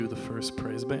The first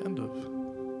praise band of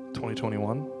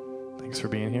 2021. Thanks for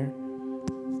being here.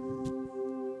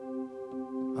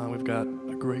 We've got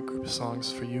a great group of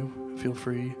songs for you. Feel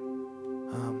free,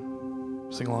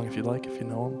 sing along if you'd like, if you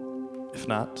know them. If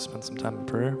not, spend some time in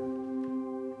prayer.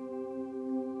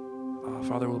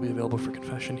 Father will be available for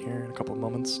confession here in a couple of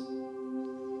moments.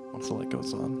 Once the light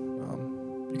goes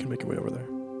on, you can make your way over there.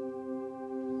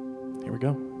 Here we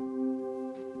go.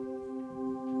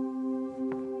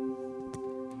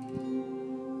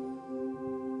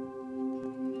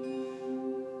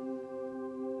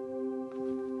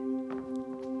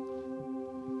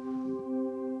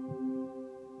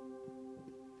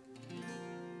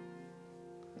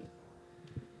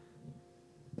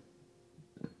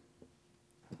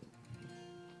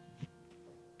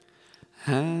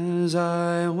 As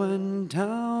I went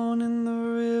down in the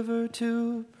river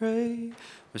to pray,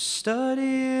 was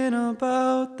studying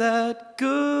about that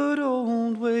good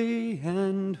old way,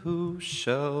 and who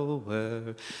shall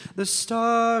wear the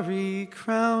starry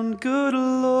crown? Good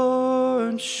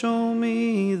Lord, show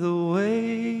me the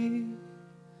way.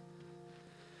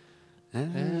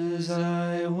 As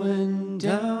I went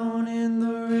down in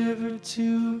the river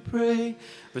to pray,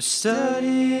 we're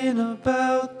studying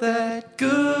about that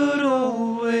good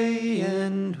old way,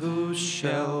 and who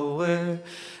shall wear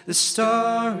the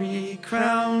starry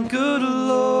crown? Good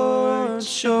Lord,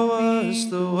 show us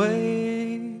the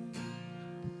way.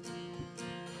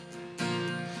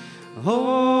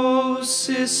 Oh,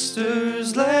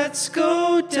 sisters, let's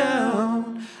go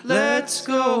down. Let's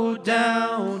go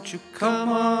down, won't you come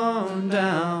on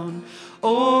down?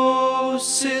 Oh,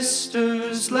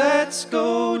 sisters, let's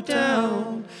go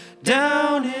down,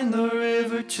 down in the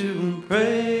river to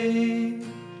pray.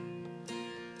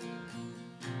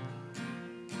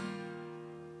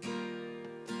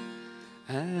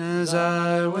 As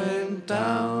I went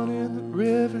down in the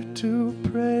river to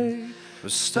pray,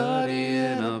 was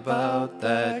studying about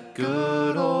that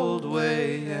good old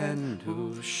way, and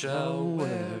who shall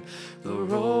wear the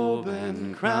robe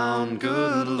and crown?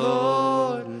 Good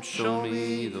Lord, show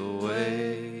me the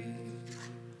way.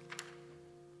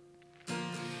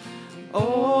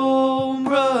 Oh,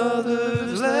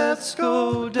 brothers, let's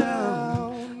go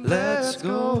down, let's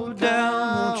go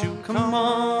down, won't you come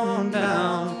on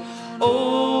down?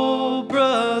 Oh,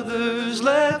 brothers,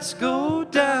 let's go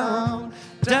down,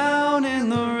 down in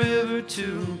the river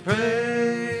to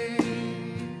pray.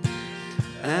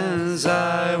 As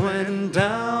I went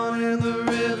down in the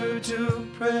river to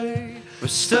pray, we're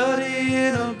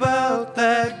studying about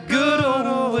that good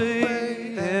old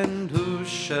way, and who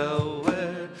shall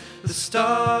wear the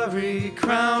starry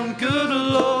crown? Good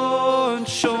Lord,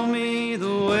 show me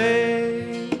the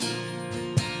way.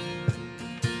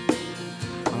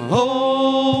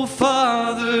 Oh,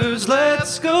 fathers,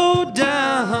 let's go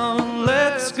down,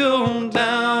 let's go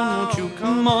down, won't you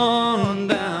come on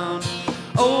down?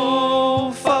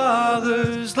 Oh,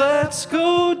 fathers, let's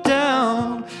go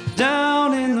down,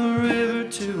 down in the river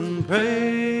to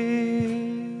pray.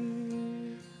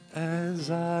 As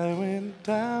I went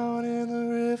down in the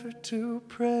river to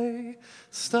pray,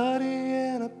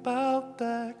 studying about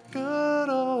that good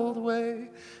old way,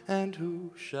 and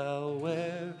who shall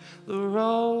wear the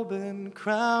robe and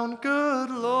crown? Good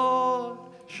Lord,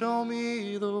 show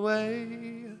me the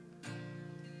way.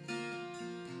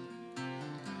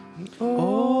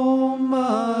 Oh,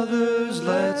 mothers,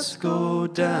 let's go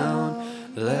down,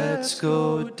 let's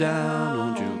go down,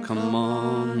 won't you come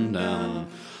on down?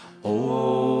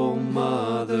 Oh,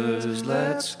 mothers,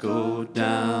 let's go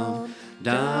down,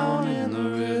 down in the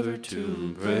river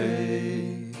to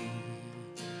pray.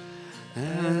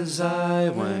 As I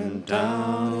went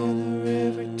down in the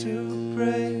river to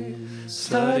pray,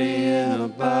 studying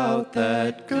about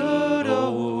that good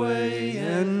old way,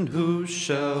 and who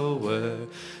shall wear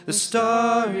the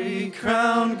starry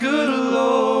crown? Good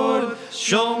Lord,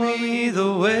 show me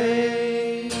the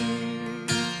way.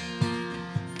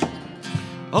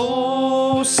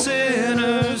 Oh,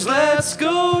 sinners, let's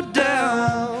go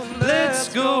down, let's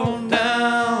go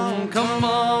down, come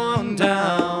on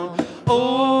down.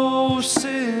 Oh,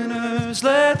 sinners,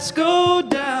 let's go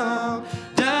down,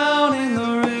 down in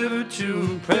the river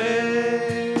to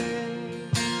pray.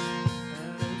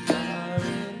 As I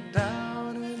went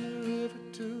down in the river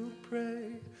to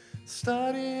pray,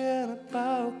 studying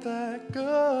about that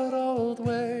good old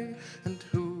way, and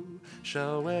who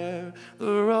shall wear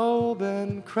the robe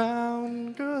and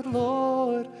crown? Good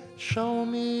Lord, show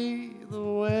me the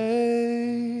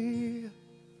way.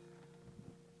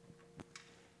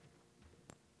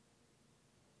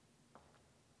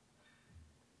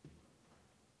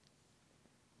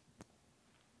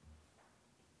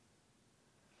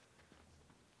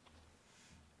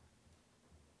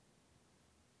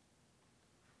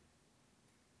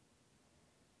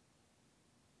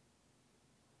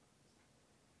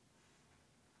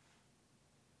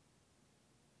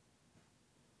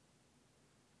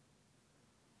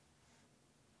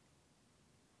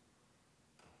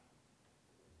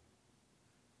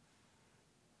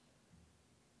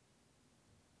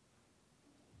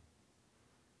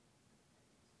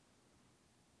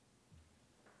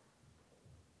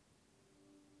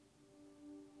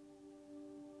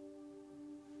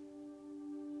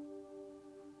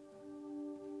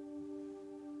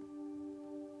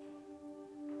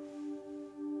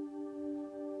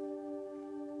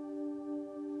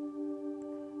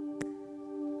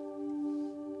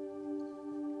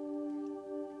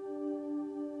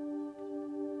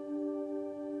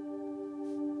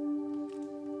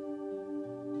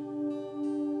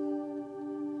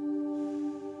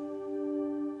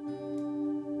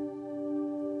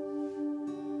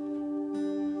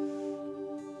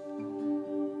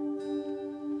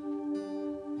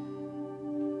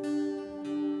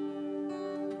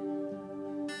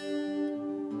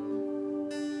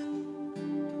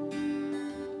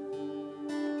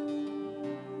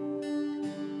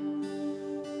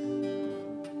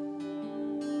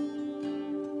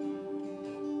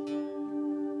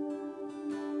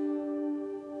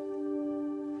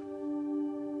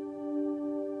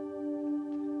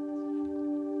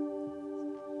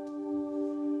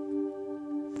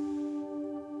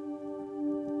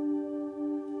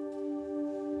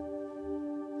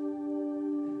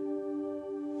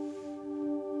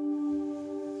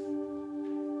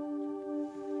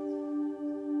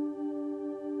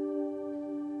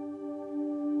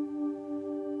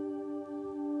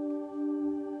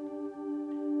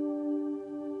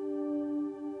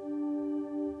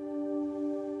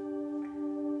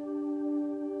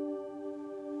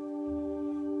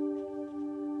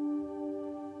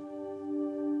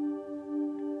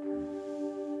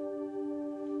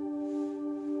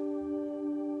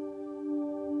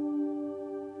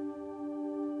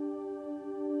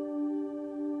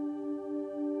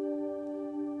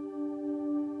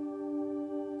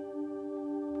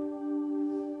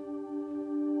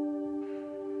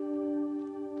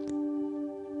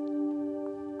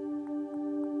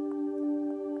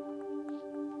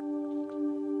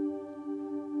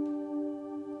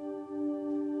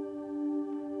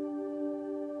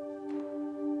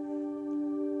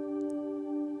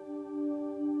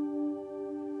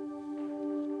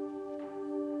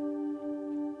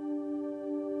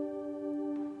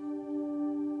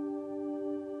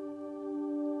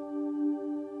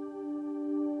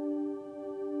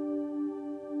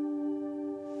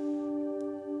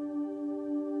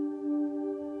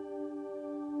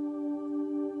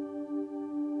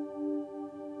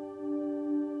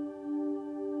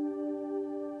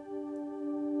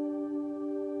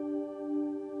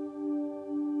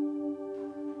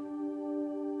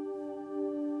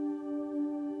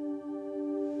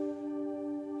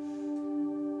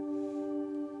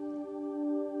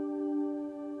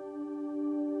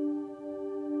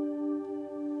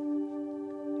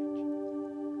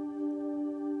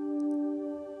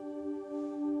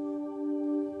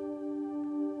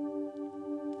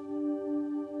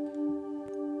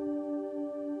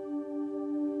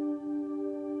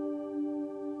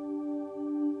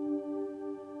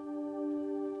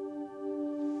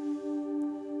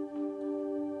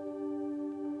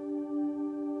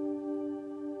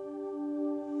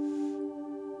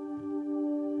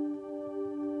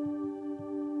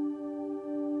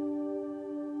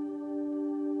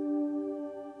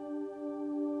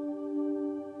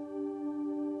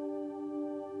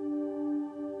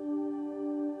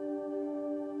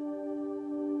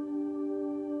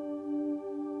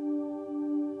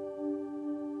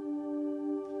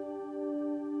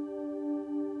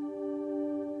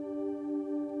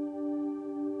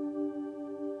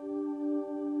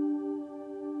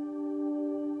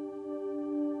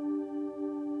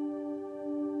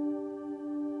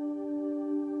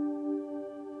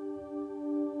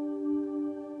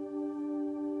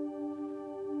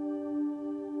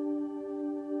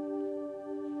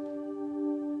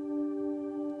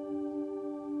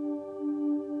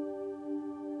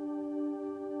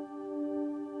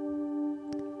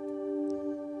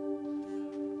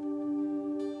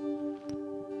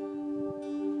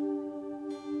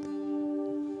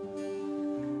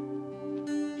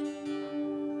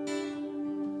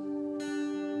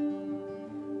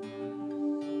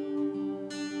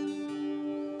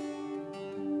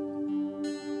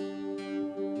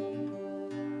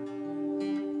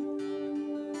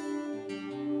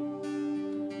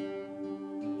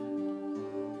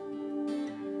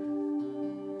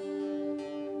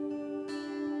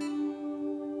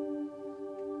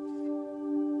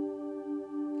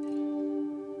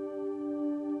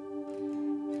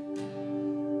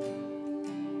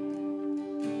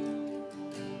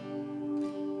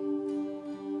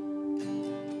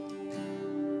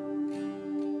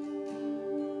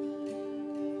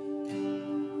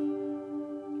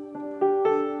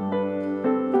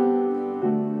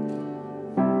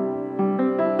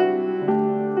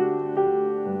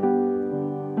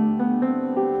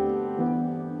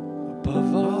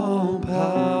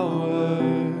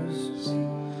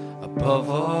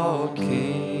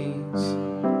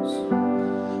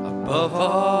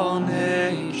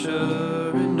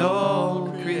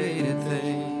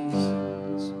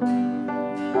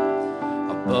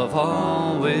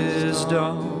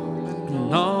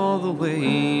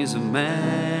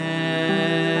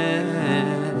 man.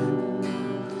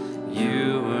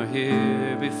 You were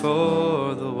here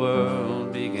before the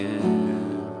world began.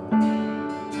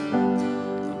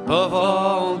 Above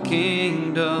all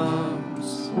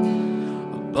kingdoms,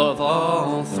 above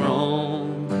all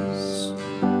thrones,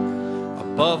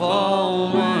 above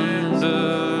all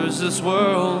wonders this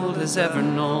world has ever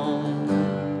known,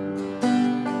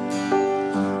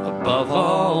 above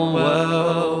all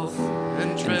wealth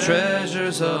and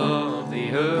treasures of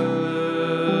the earth,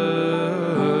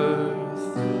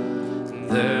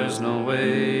 there's no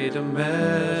way to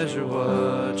measure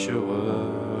what you're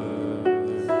worth.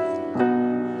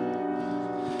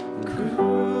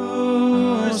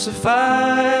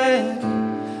 Crucified,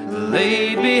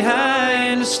 laid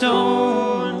behind a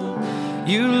stone,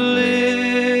 you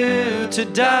lived to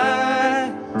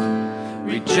die,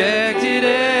 rejected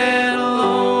and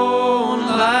alone,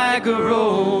 like a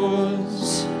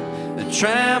rose that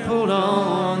trampled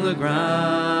on the ground.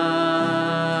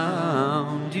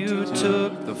 You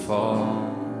took the fall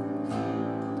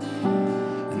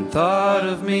and thought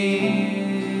of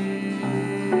me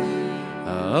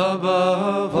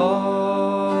above all.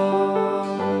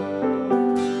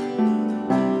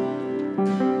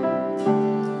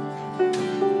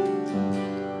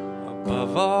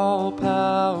 Above all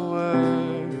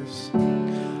powers,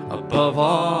 above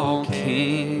all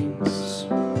kings,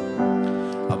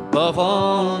 above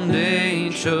all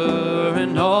nature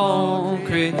and all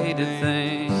created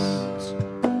things,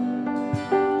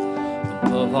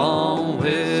 above all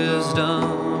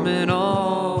wisdom and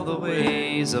all the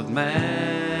ways of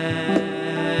man.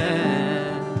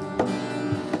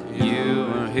 You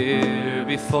were here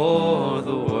before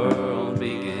the world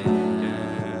began.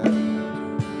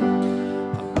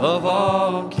 Above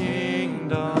all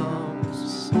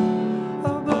kingdoms,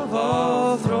 above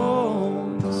all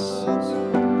thrones,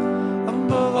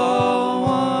 above all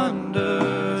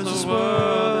wonders this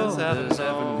world has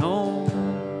ever known,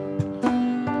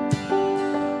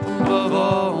 above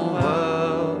all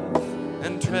wealth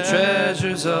and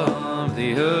treasures of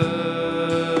the earth,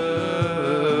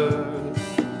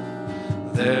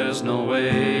 there's no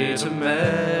way to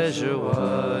measure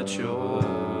what you're worth.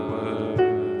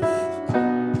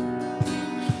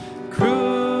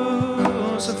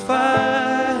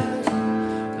 Crucified,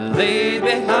 laid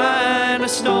behind a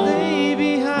stone,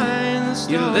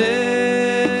 you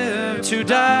lived to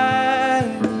die,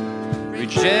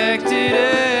 rejected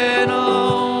and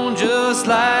alone, just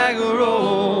like a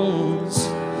rose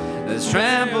that's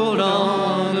trampled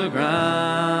on the ground.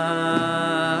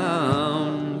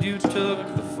 You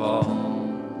took the fall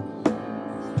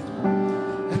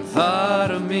and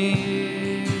thought of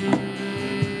me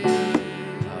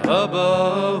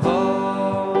above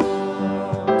all,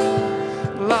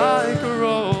 like a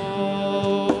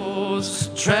rose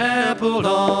trampled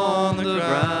on the ground.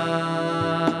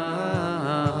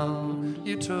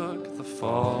 You took the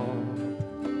fall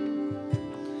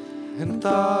and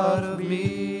thought of me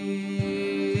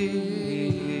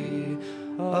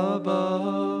above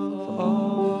all.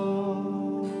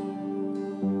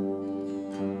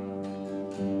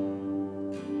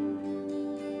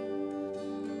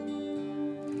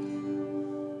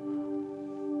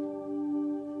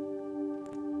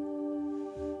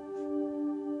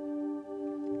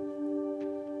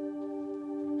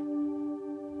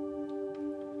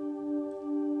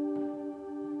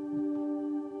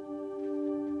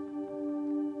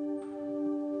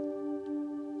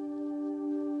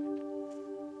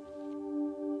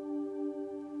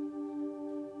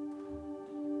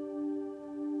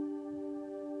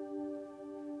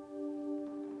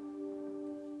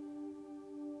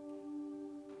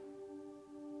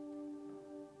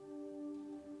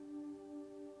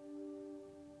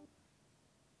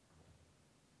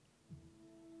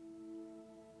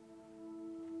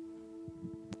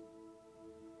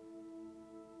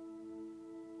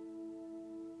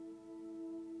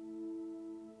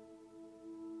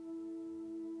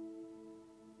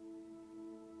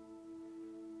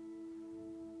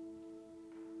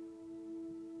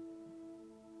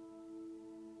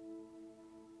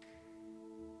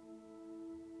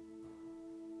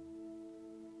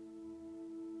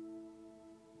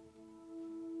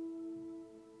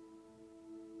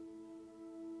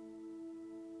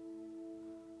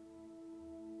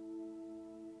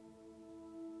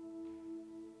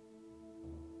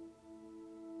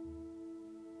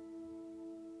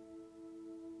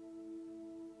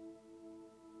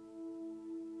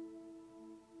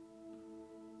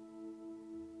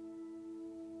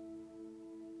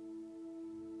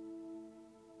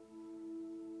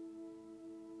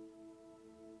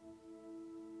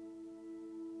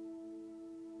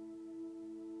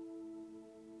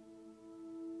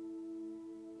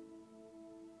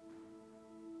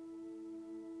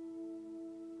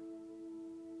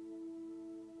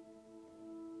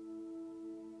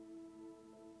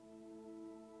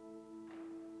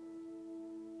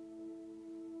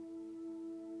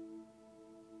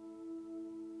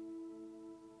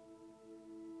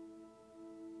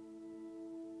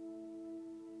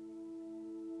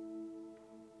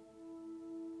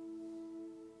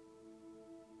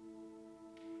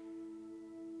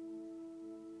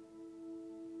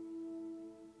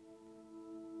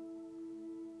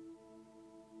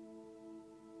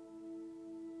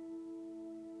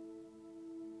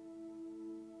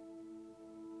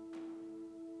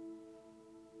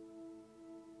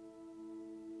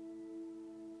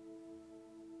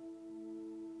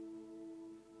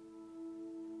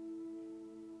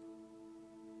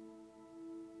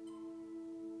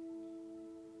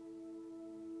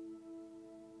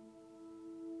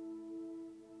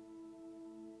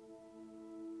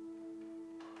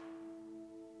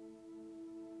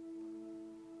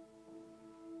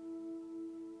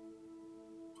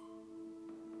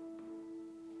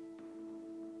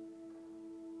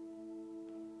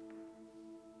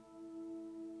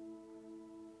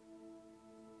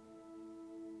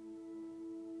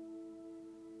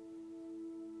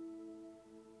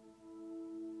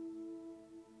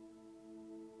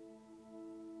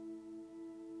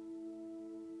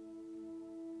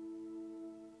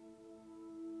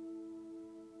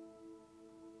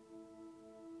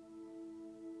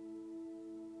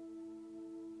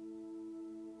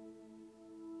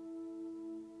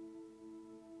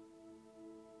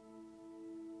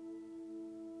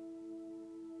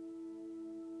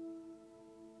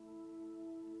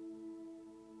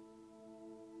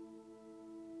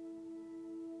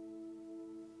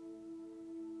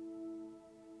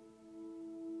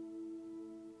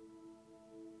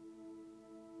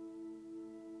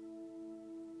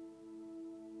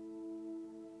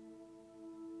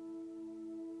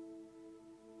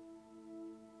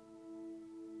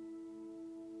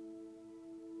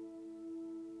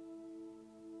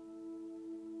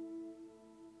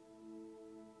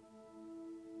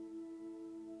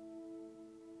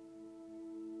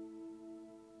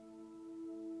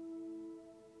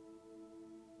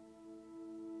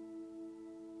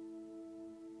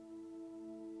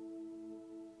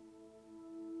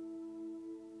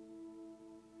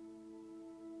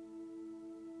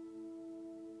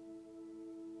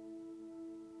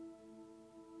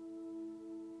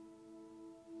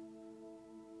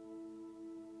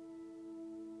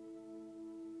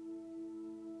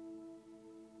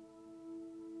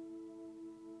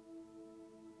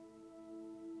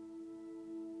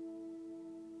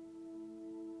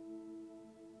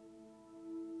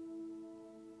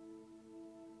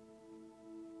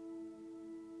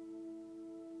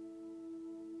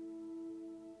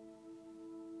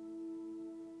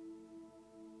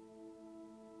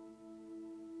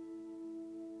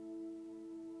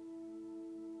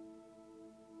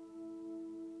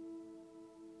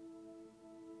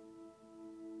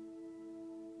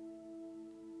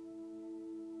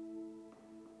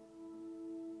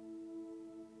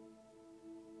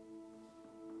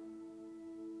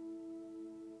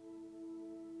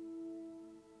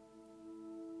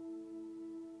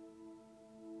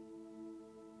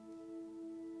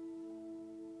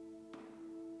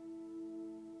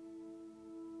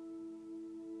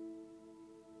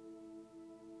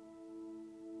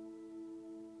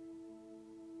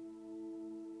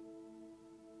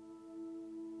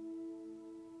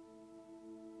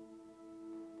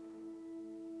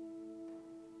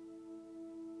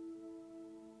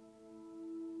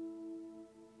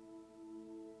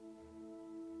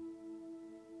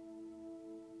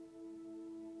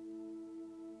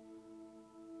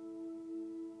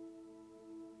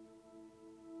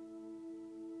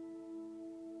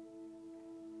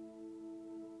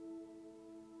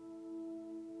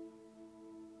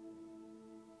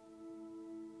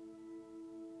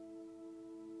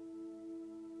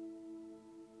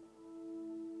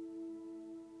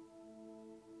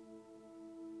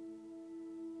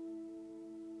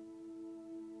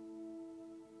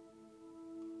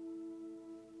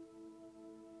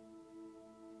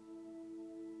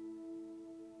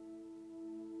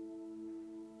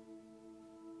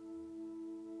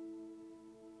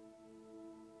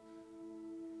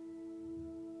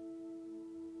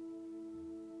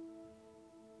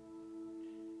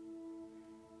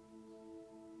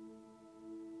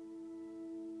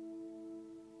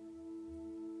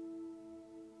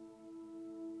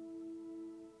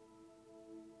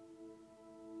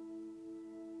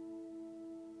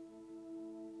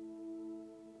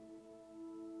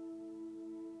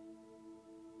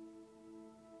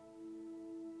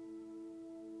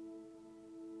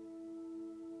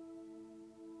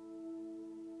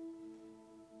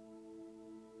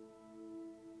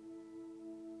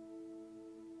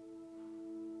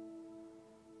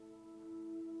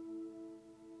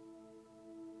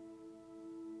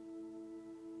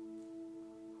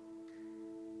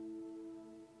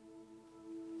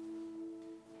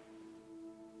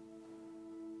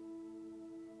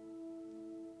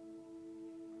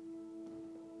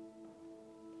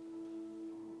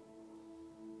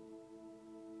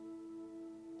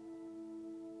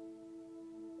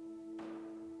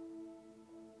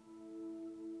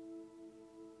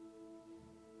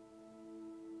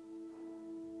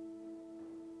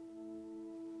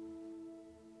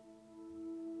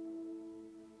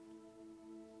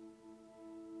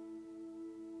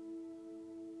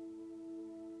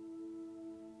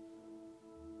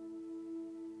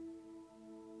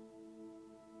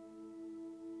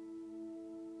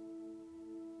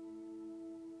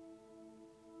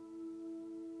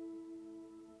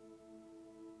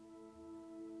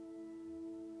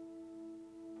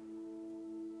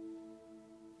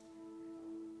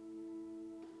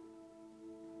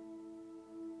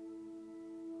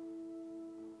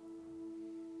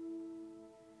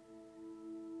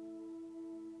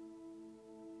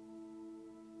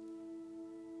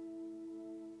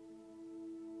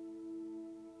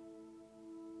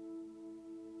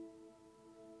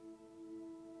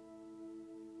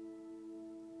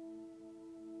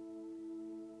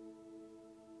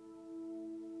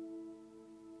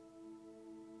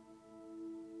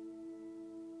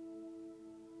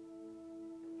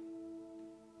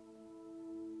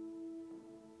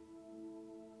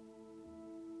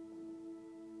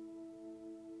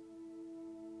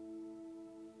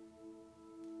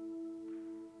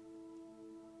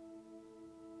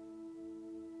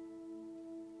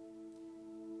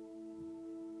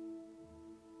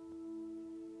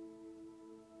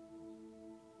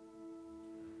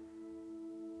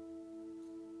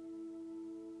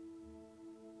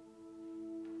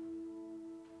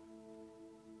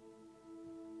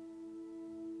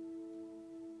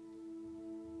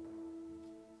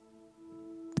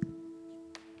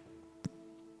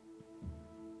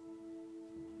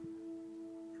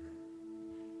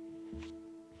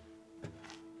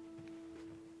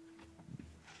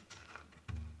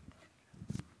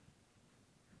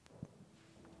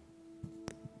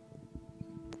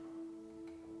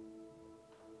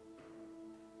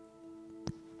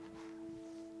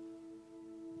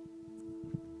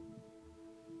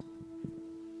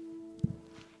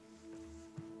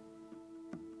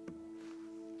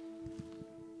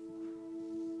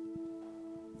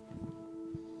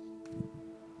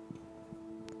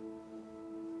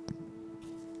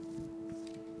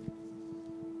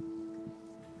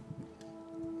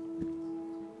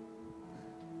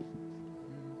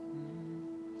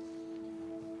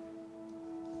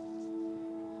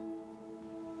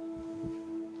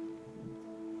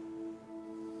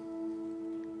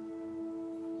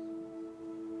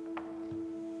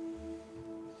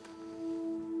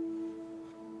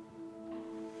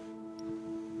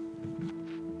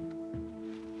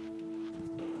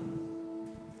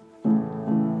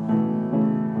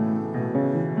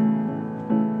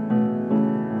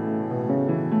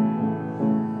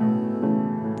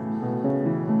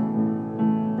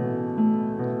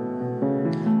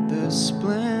 the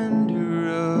splendor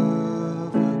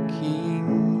of a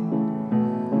king,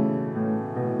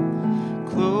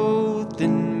 clothed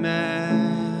in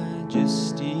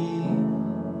majesty.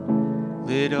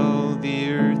 Let all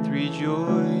the earth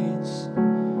rejoice,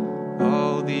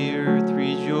 all the earth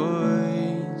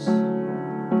rejoice.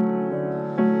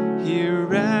 He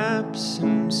wraps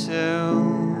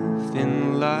himself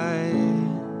in light,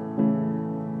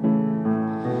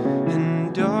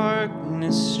 and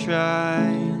darkness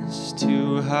tries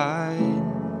to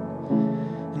hide,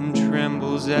 and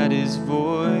trembles at his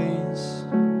voice,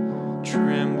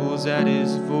 trembles at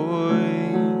his voice.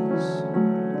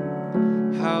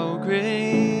 How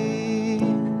great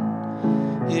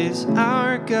is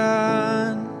our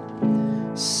God?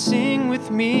 Sing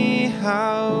with me,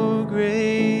 how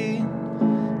great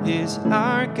is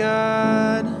our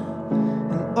God,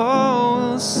 and all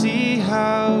will see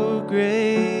how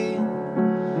great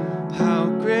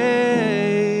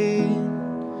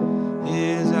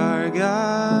is our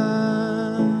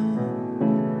God.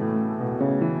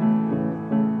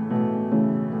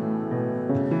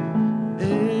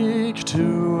 Age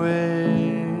to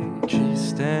age he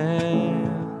stands,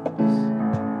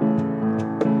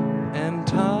 and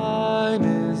time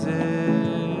is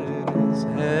in his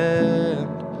hand,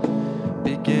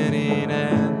 beginning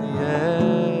and the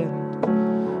end,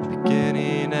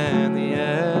 beginning and the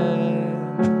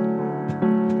end.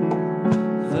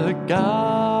 The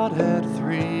Godhead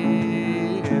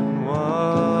three in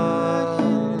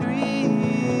one,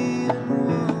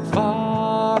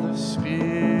 Father,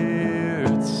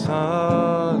 Spirit,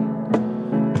 Son,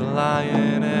 the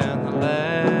Lion and the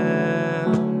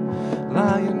Lamb,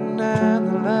 Lion and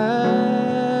the Lamb.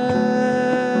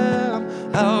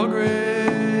 How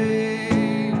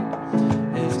great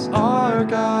is our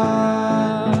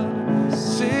God?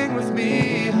 Sing with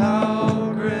me,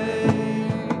 how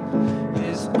great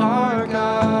is our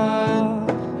God?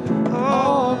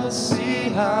 Oh, we'll see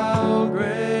how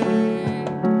great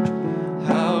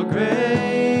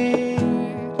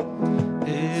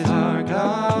is our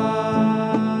God.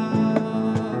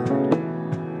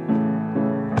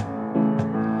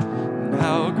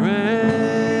 How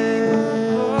great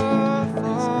is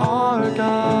our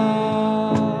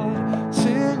God?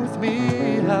 Sing with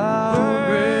me, how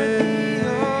great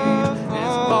is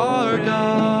our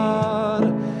God?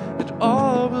 And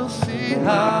all will see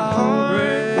how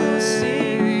great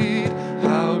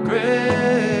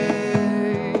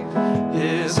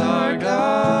is our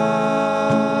God.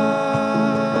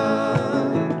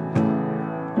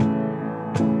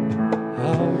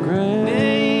 How great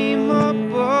Name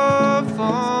above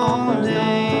all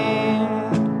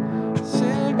names,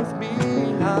 sing with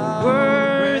me, how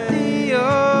worthy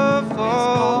of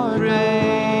all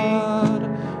praise.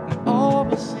 and all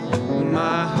will see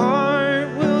My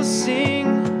heart will sing,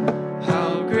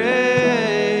 how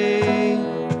great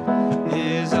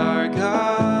is our God.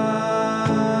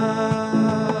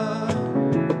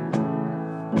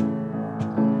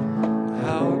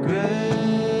 how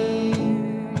great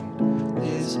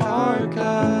Is our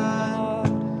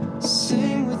God.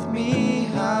 Sing with me,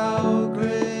 how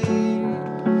great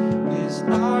is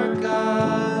our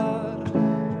God.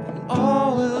 And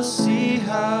all will see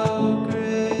how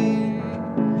great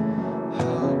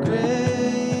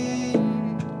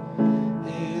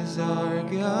is our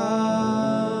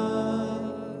God.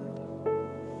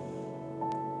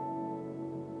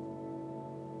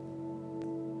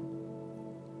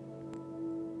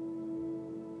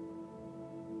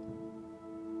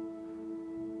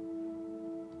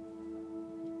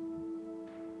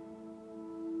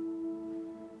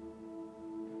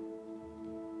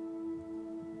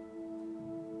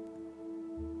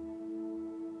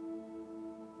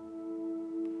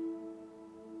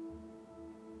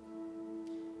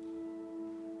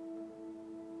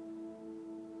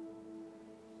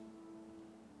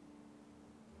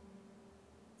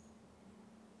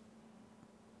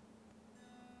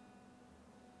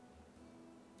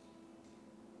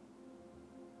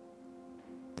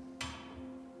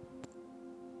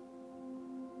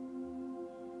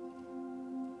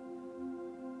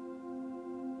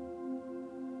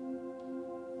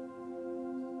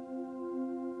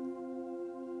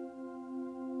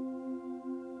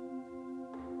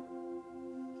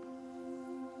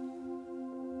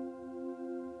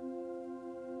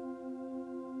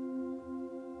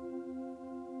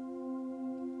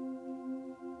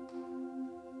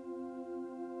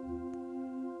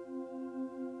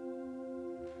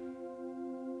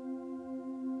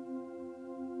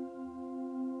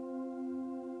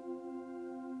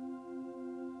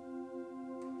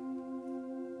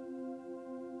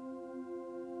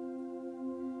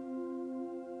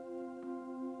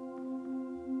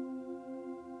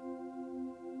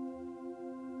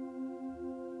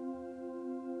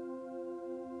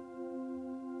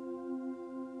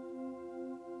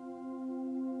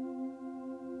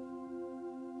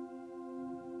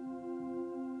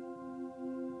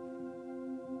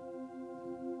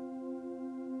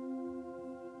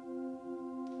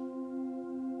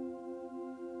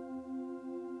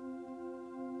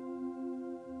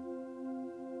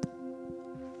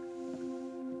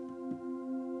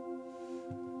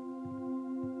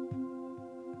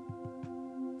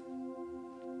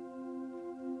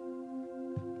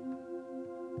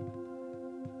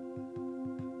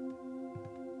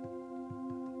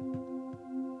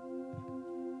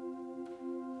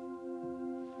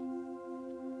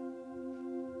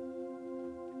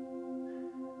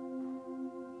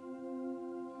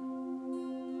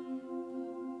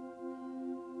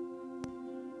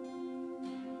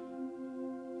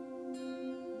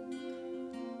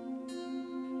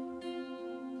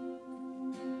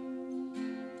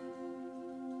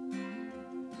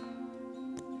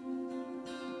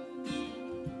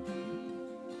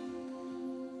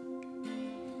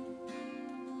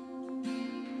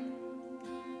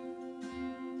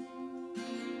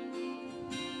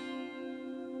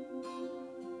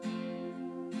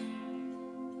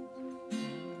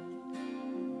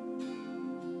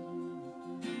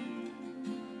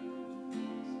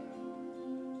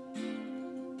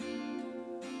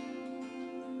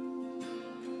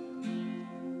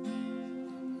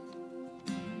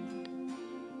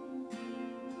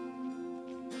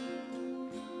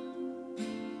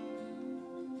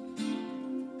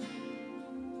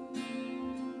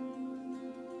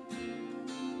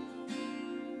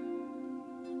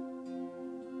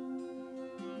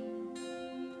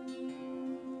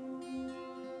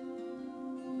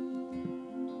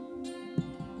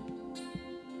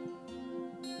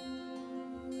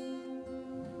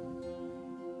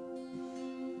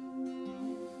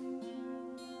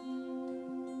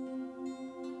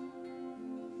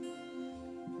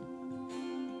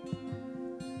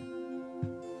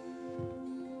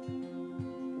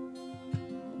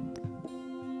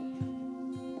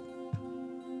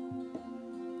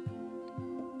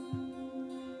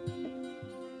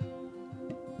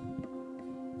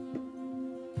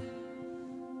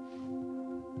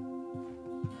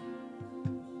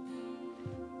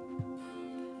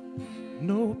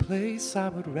 No place I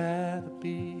would rather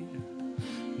be.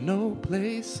 No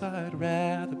place I'd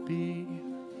rather be.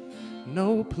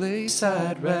 No place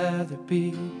I'd rather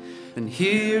be than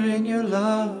here in your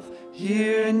love,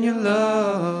 here in your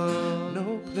love.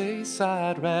 No place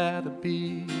I'd rather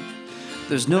be.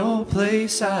 There's no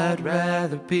place I'd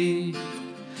rather be.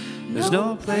 There's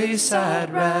no place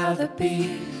I'd rather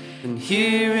be than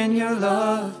here in your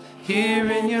love, here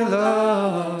in your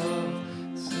love.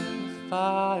 Set a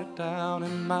fire down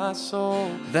in my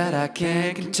soul that I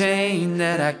can't contain,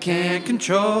 that I can't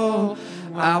control.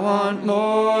 I want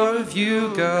more of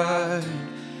you, God.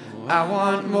 I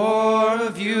want more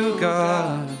of you,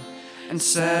 God. And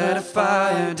set a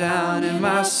fire down in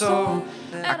my soul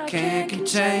that I can't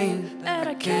contain, that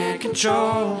I can't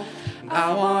control.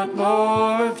 I want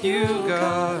more of you,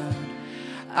 God.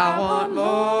 I want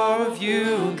more of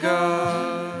you,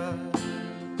 God.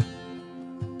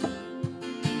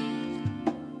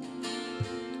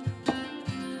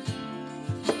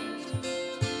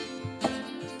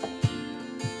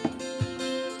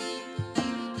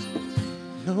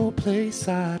 No place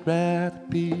I'd rather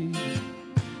be.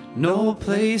 No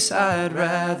place I'd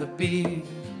rather be.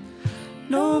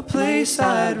 No place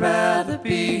I'd rather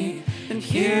be than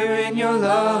here in your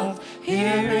love,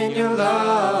 here in your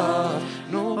love.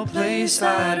 No place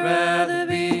I'd rather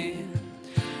be.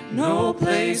 No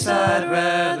place I'd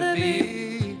rather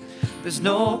be. There's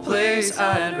no place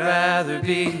I'd rather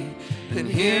be than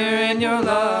here in your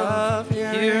love,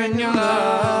 here in your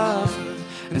love.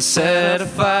 And set a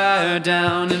fire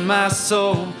down in my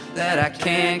soul that I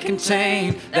can't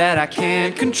contain, that I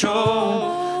can't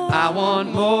control. I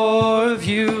want more of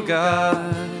you,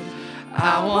 God.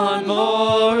 I want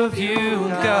more of you,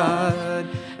 God.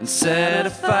 And set a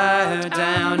fire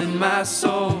down in my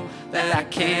soul that I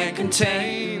can't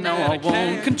contain, no, I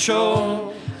won't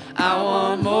control. I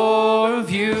want more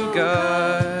of you,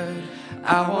 God.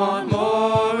 I want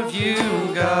more of you,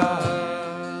 God.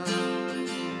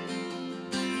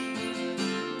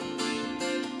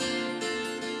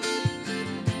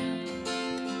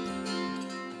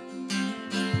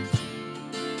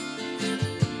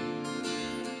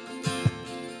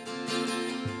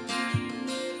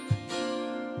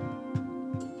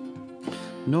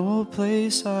 No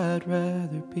place I'd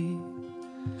rather be.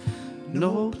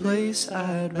 No place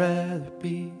I'd rather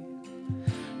be.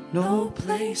 No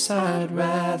place I'd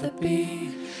rather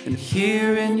be than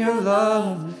here in your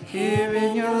love, here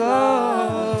in your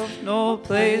love. No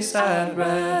place I'd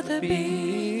rather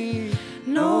be.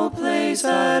 No place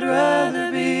I'd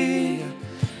rather be.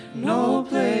 No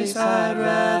place I'd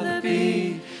rather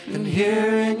be than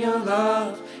here in your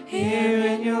love, here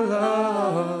in your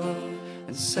love.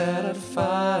 And set a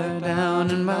fire down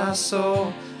in my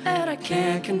soul that I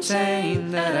can't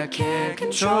contain, that I can't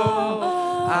control.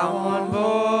 I want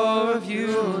more of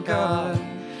you, God.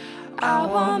 I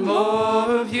want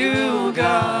more of you,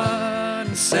 God.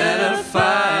 And set a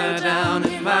fire down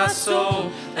in my soul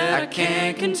that I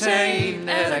can't contain,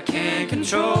 that I can't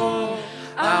control.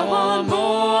 I want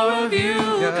more of you,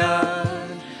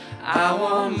 God. I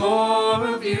want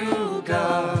more of you,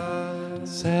 God.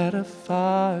 Set a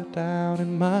fire down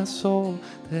in my soul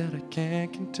that I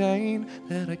can't contain,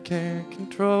 that I can't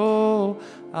control.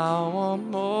 I want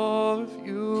more of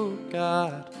you,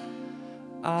 God.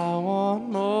 I want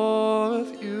more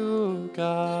of you,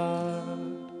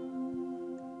 God.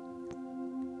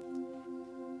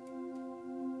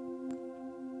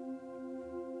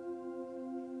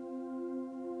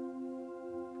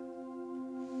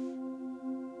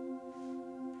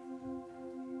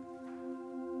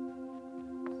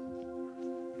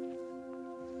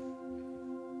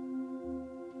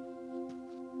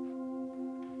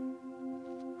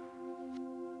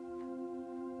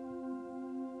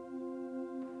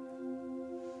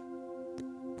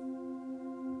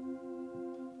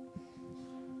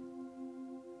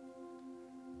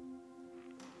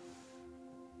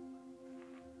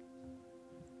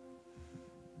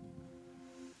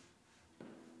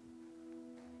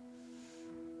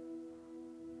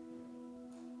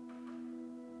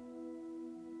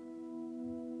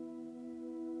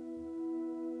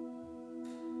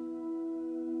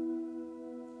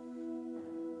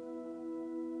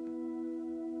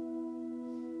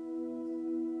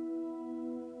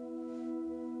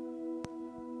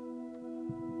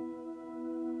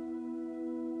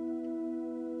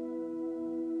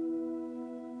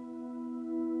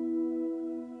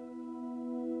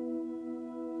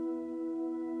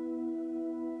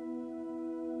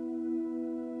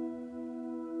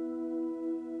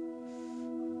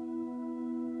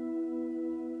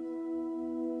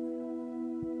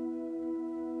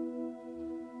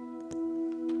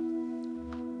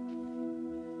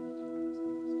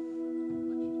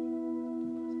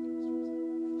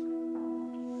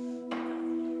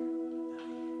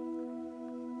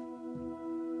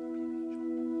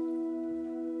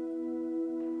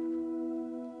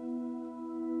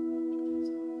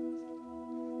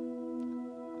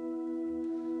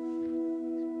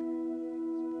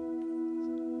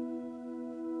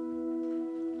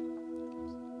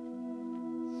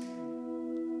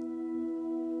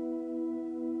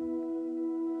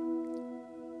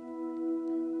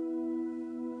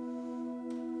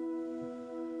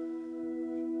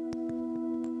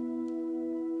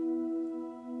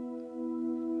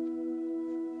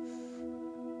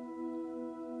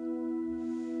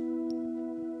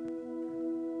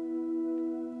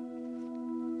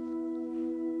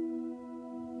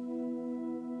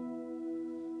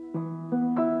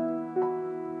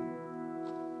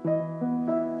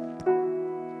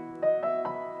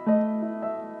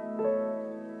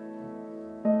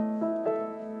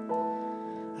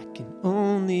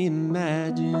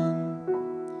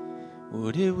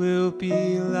 what it will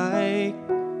be like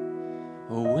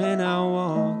when I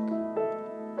walk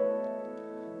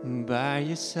by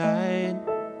your side.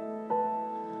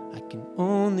 I can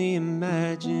only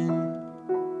imagine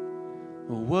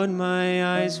what my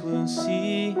eyes will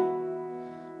see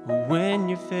when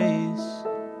your face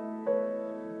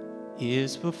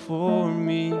is before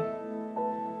me.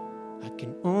 I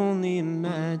can only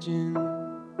imagine.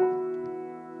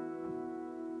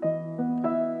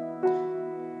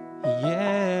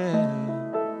 Yeah.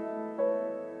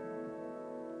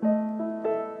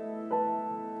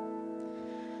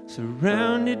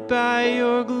 Surrounded by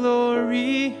your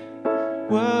glory,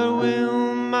 what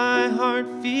will my heart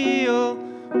feel?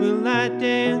 Will I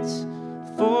dance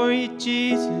for you,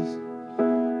 Jesus?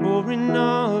 Or in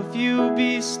awe of you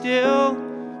be still?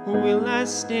 Or will I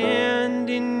stand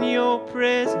in your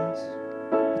presence?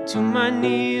 To my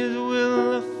knees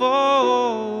will I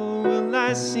fall? Will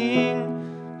I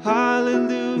sing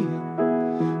hallelujah?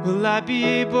 Will I be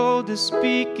able to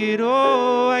speak it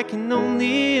all? I can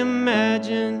only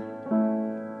imagine.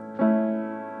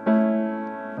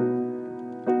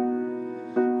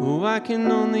 Oh, I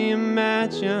can only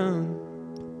imagine.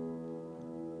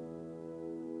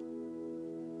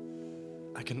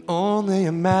 I can only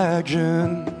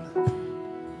imagine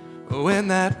when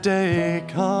that day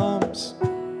comes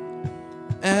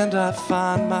and I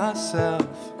find myself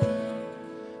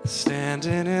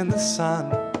standing in the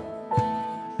sun.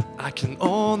 I can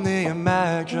only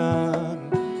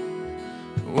imagine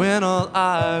when all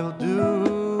I will do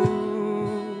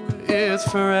is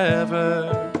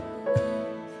forever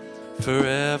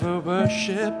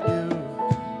worship you.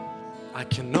 I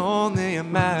can only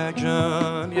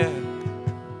imagine, yeah.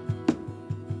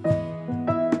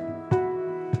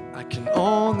 I can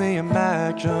only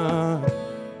imagine.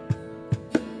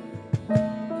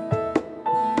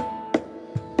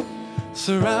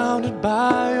 Surrounded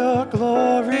by your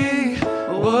glory,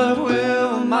 what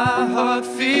will my heart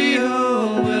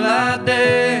feel? Will I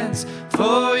dance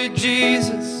for you,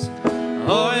 Jesus?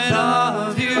 Or in awe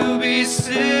of you be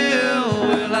still?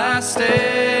 Will I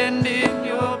stand in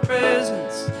your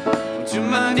presence? To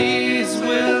my knees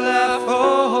will I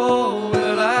fall?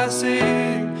 Will I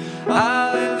sing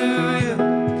hallelujah?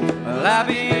 Will I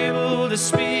be able to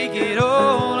speak it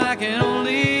all? I can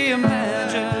only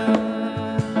imagine.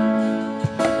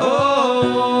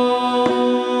 Oh,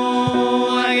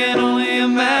 I can only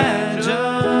imagine.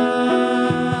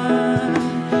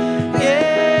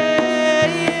 Yeah,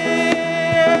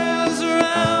 yeah,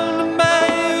 surrounded by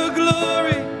your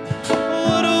glory.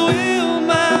 What will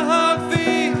my heart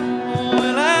feel?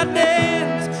 Will I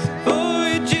dance for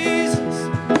you, Jesus?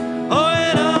 Or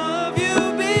in awe of you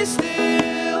be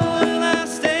still? Will I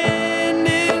stand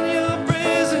in your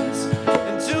presence?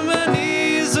 And to my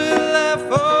knees will I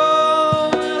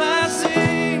fall? Will I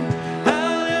sing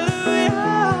hallelujah?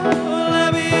 Will I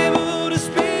be able to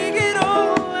speak it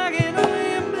all? I can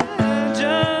only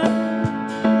imagine.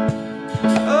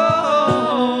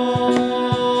 Oh,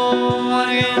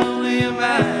 I can only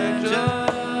imagine.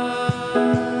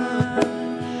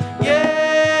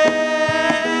 Yeah,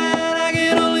 I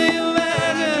can only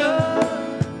imagine.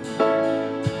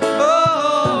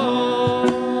 Oh,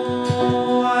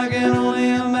 I can only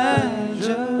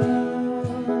imagine.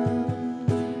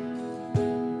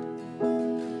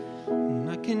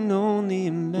 I can only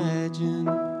imagine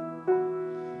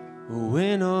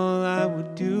when all I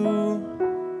would do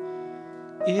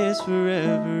is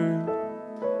forever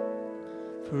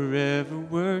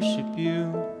worship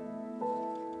you.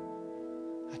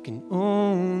 I can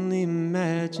only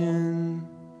imagine.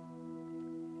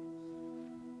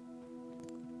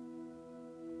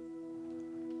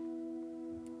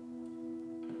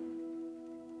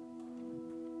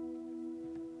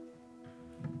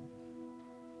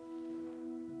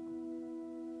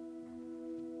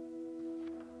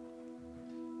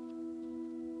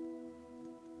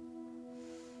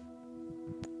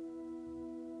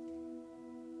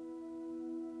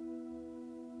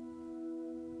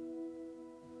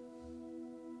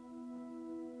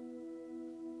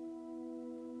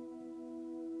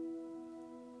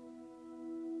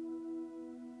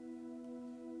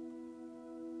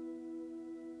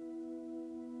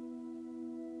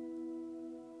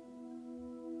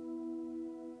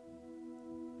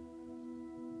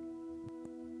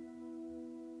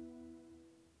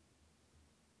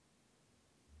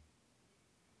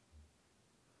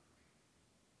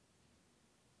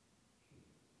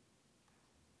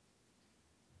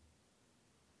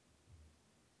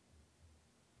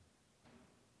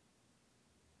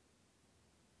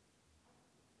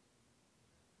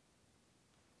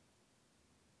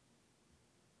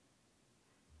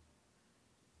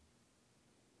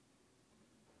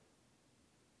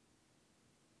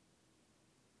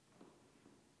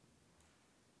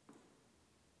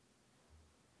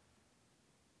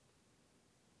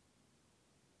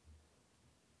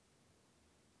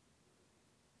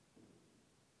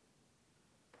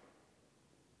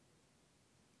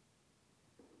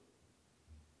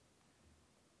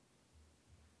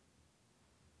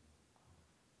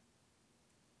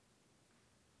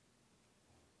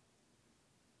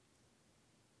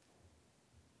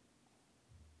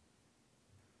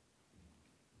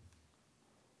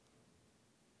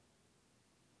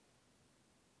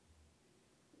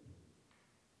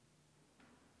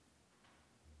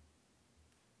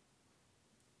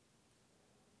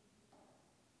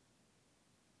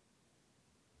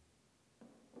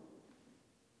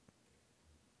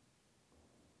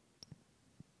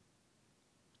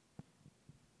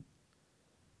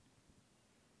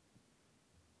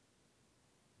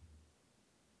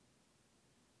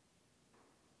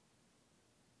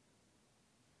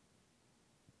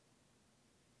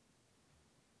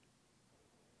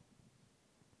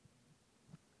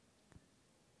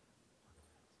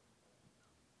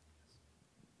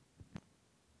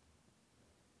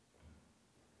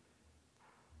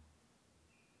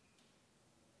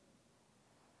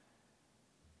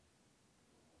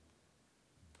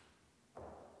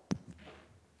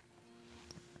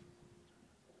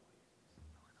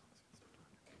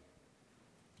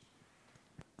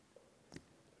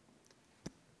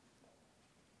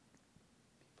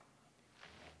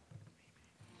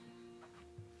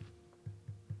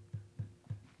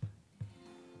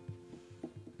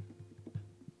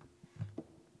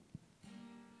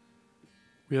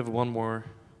 We have one more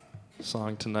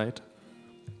song tonight.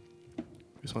 We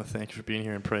just want to thank you for being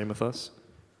here and praying with us.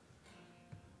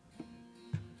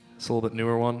 It's a little bit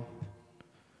newer one.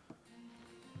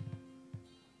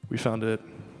 We found it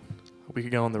a week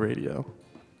ago on the radio,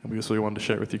 and we just really wanted to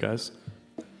share it with you guys.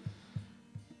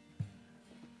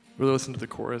 Really listen to the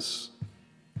chorus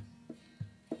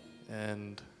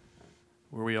and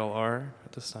where we all are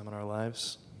at this time in our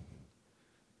lives.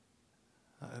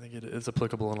 I think it is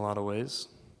applicable in a lot of ways,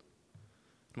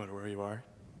 no matter where you are.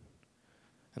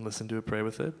 And listen to it, pray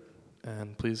with it,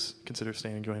 and please consider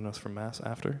staying and joining us for Mass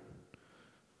after.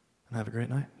 And have a great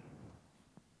night.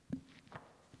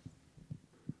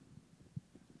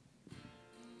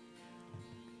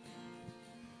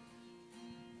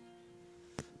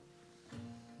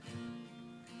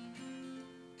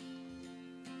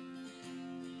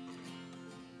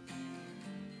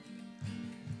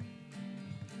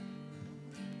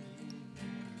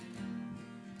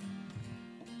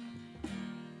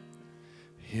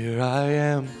 Here I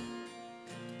am,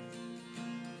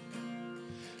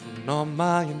 and all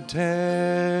my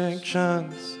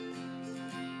intentions,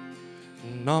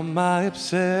 and all my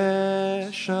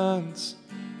obsessions,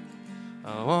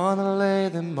 I want to lay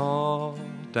them all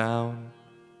down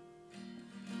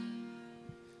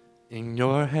in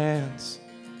your hands.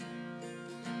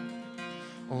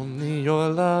 Only your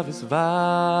love is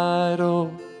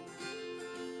vital,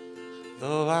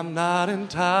 though I'm not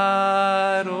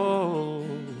entitled,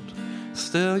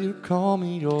 still you call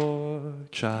me your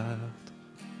child.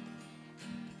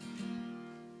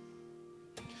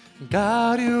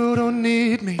 God, you don't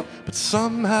need me, but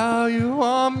somehow you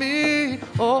want me.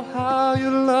 Oh, how you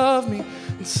love me,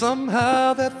 and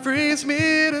somehow that frees me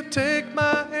to take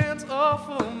my hands off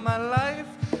of my life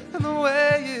and the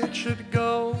way it should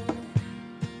go.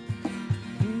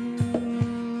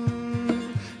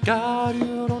 God,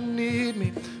 you don't need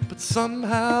me, but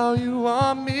somehow you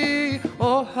want me.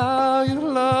 Oh, how you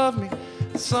love me.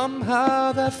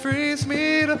 Somehow that frees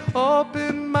me to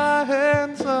open my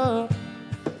hands up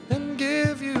and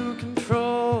give you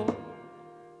control.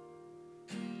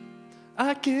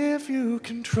 I give you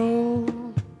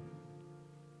control.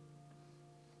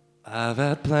 I've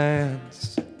had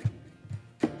plans,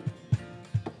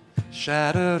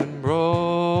 shattered and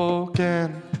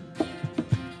broken,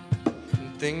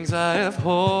 things I have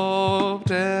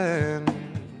hoped and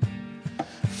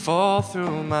fall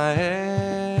through my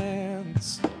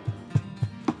hands.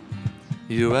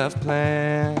 You have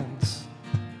plans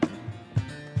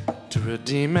to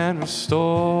redeem and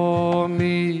restore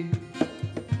me.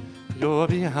 You're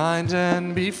behind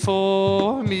and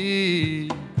before me.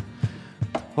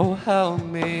 Oh, help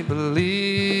me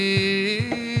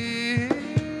believe.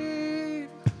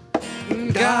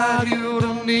 God, you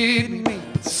don't need me,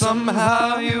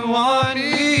 somehow you want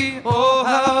me. Oh,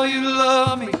 how you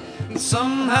love me, and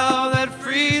somehow that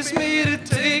frees me to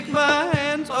take my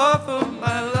hands off of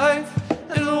my life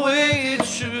and the way it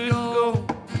should go.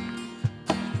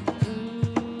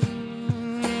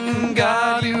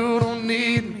 God, you don't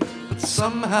need me, but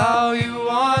somehow you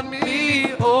want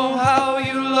me. Oh, how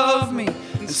you love me,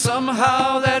 and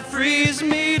somehow that frees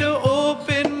me to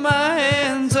open my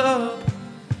hands up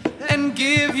and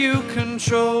give you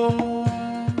control.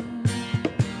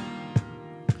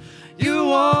 You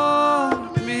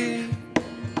want me,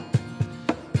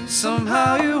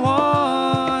 somehow you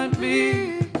want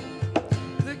me.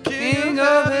 The King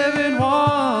of Heaven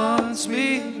wants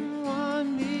me.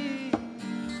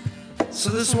 So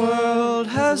this world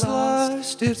has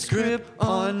lost its grip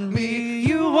on me.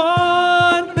 You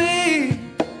want me,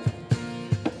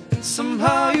 and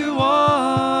somehow you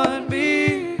want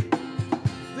me.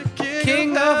 The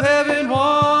King of Heaven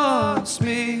wants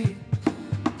me.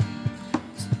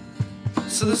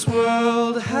 So this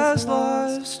world has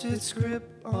lost its grip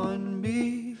on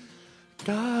me.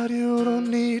 God, you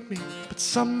don't need me, but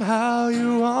somehow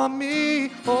you want me.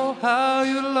 Oh, how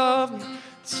you love me.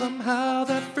 Somehow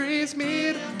that frees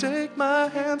me to take my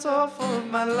hands off of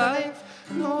my life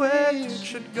and the way it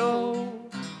should go.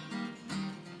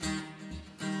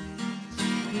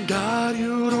 God,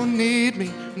 you don't need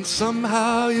me, and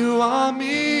somehow you want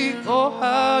me. Oh,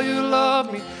 how you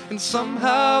love me, and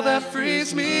somehow that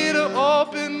frees me to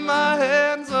open my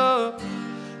hands up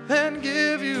and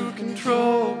give you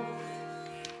control.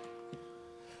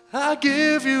 I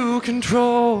give you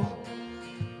control.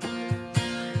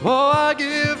 Oh, I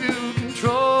give you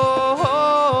control.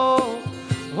 Oh,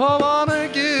 I wanna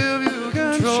give you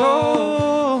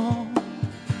control.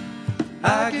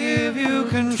 I give you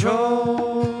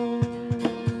control.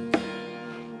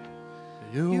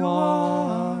 You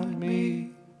want me,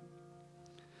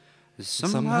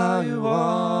 somehow you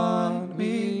want me.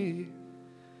 me.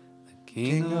 The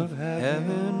King of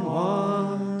heaven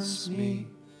wants me.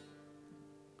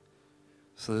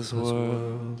 So this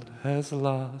world has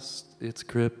lost its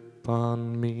grip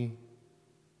on me.